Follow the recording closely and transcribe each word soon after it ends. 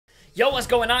Yo, what's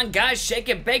going on, guys? Shake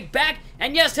and Bake back,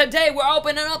 and yes, today we're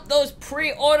opening up those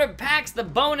pre-order packs, the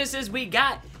bonuses we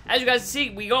got. As you guys see,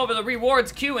 we go over the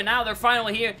rewards queue, and now they're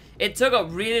finally here. It took a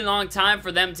really long time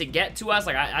for them to get to us.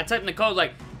 Like, I typed in the code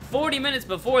like 40 minutes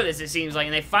before this, it seems like,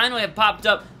 and they finally have popped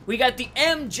up. We got the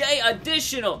MJ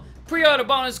Additional pre-order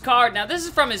bonus card. Now, this is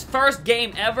from his first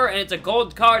game ever, and it's a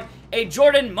gold card, a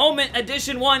Jordan Moment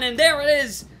Edition 1, and there it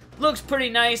is. Looks pretty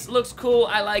nice, looks cool,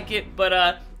 I like it,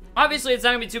 but obviously it's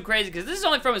not gonna be too crazy because this is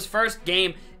only from his first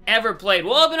game ever played.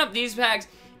 We'll open up these packs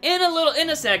in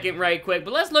a second right quick,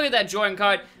 but let's look at that Jordan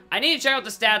card. I need to check out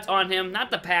the stats on him,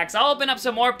 not the packs. I'll open up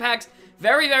some more packs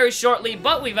very, very shortly,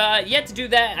 but we've yet to do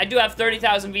that. I do have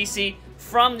 30,000 VC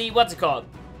from the, what's it called?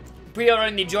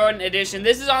 Pre-ordering the Jordan Edition.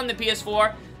 This is on the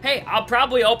PS4. Hey, I'll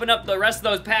probably open up the rest of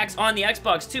those packs on the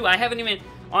Xbox too.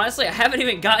 Honestly, I haven't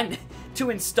even gotten to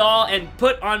install and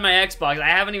put on my Xbox. I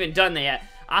haven't even done that yet.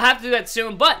 I'll have to do that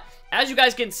soon, but as you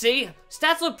guys can see,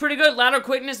 stats look pretty good. Lateral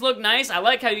quickness look nice. I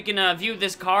like how you can view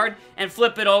this card and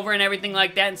flip it over and everything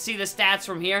like that and see the stats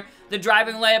from here. The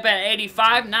driving layup at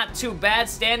 85, not too bad.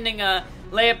 Standing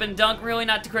layup and dunk, really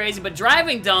not too crazy, but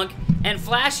driving dunk and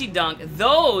flashy dunk,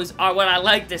 those are what I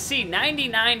like to see.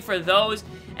 99 for those,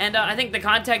 and I think the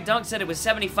contact dunk said it was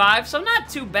 75, so not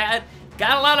too bad.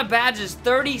 Got a lot of badges.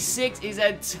 36 is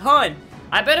a ton.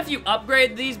 I bet if you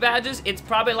upgrade these badges, it's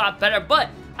probably a lot better, but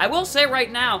I will say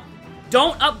right now,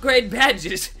 don't upgrade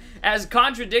badges, as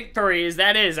contradictory as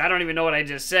that is. I don't even know what I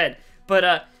just said,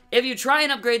 but if you try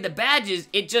and upgrade the badges,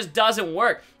 it just doesn't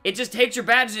work. It just takes your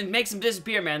badges and makes them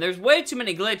disappear, man. There's way too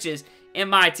many glitches in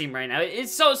my team right now.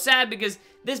 It's so sad because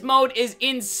this mode is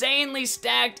insanely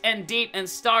stacked and deep and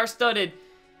star-studded,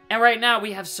 and right now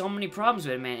we have so many problems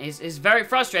with it, man. It's very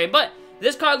frustrating, but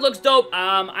this card looks dope.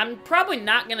 I'm probably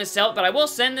not going to sell it, but I will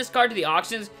send this card to the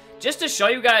auctions just to show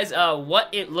you guys what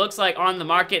it looks like on the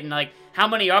market and like how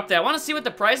many are up there. I want to see what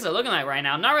the prices are looking like right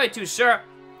now. I'm not really too sure.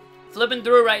 Flipping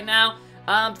through right now.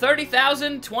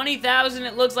 30,000, 20,000,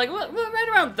 it looks like right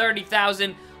around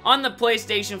 30,000 on the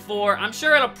PlayStation 4. I'm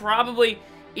sure it'll probably,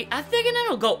 I think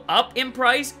it'll go up in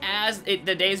price as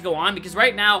the days go on, because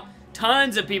right now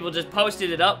tons of people just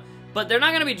posted it up, but they're not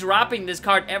going to be dropping this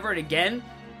card ever again.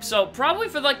 So probably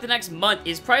for like the next month,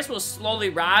 his price will slowly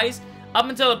rise up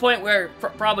until the point where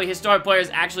probably historic players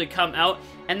actually come out,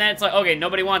 and then it's like, okay,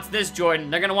 nobody wants this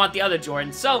Jordan, they're gonna want the other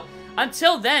Jordan. So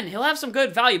until then, he'll have some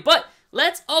good value. But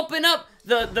let's open up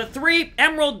the 3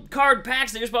 emerald card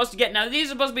packs that you're supposed to get. Now these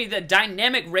are supposed to be the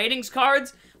dynamic ratings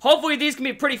cards. Hopefully these can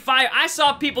be pretty fire. I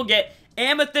saw people get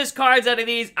amethyst cards out of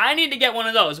these. I need to get one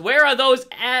of those. Where are those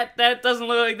at? That doesn't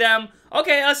look like them.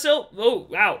 Okay, oh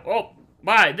wow, oh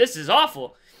my, this is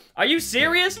awful. Are you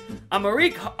serious? A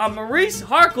Maurice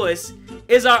Harkless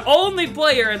is our only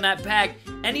player in that pack,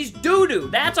 and he's doo-doo.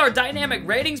 That's our dynamic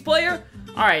ratings player?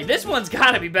 Alright, this one's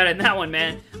gotta be better than that one,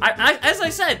 man. As I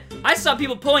said, I saw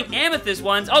people pulling amethyst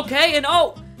ones. Okay, and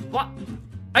oh, what?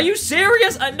 Are you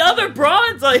serious? Another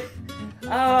bronze? Like,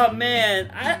 oh,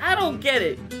 man. I don't get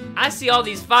it. I see all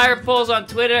these fire pulls on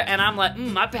Twitter, and I'm like,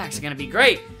 my packs are gonna be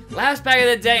great. Last pack of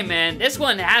the day, man. This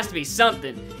one has to be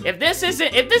something. If this is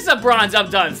a bronze, I'm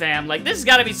done, fam. Like, this has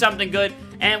got to be something good.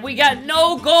 And we got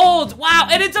no golds. Wow,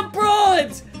 and it's a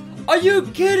bronze. Are you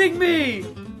kidding me?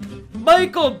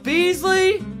 Michael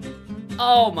Beasley?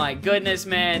 Oh my goodness,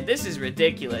 man. This is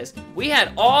ridiculous. We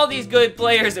had all these good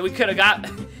players that we could have got,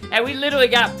 and we literally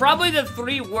got probably the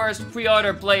 3 worst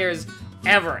pre-order players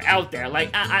ever out there.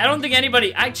 Like, I don't think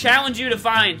anybody, I challenge you to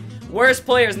find worse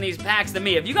players in these packs than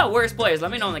me. If you got worse players,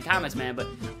 let me know in the comments, man. But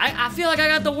I feel like I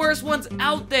got the worst ones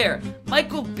out there.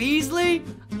 Michael Beasley?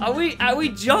 Are we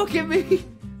joking me?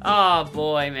 Oh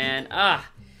boy, man.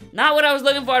 Not what I was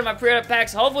looking for in my pre-order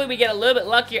packs. Hopefully we get a little bit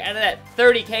luckier out of that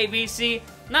 30k VC.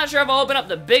 Not sure if I'll open up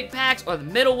the big packs or the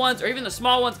middle ones or even the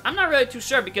small ones. I'm not really too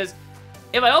sure, because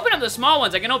if I open up the small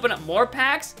ones, I can open up more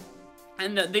packs.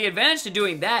 And the advantage to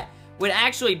doing that would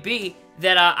actually be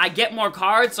that I get more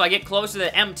cards, so I get closer to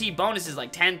the MT bonuses,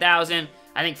 like 10,000,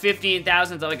 I think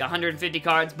 15,000 to like 150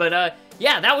 cards, but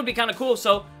yeah, that would be kind of cool.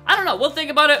 So I don't know, we'll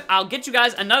think about it. I'll get you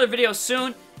guys another video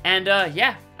soon, and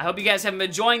yeah, I hope you guys have been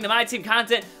enjoying the My Team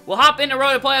content. We'll hop into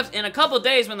Road to Playoffs in a couple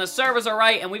days when the servers are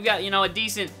right, and we've got, you know, a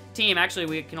decent team. Actually,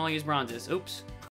 we can only use bronzes. Oops.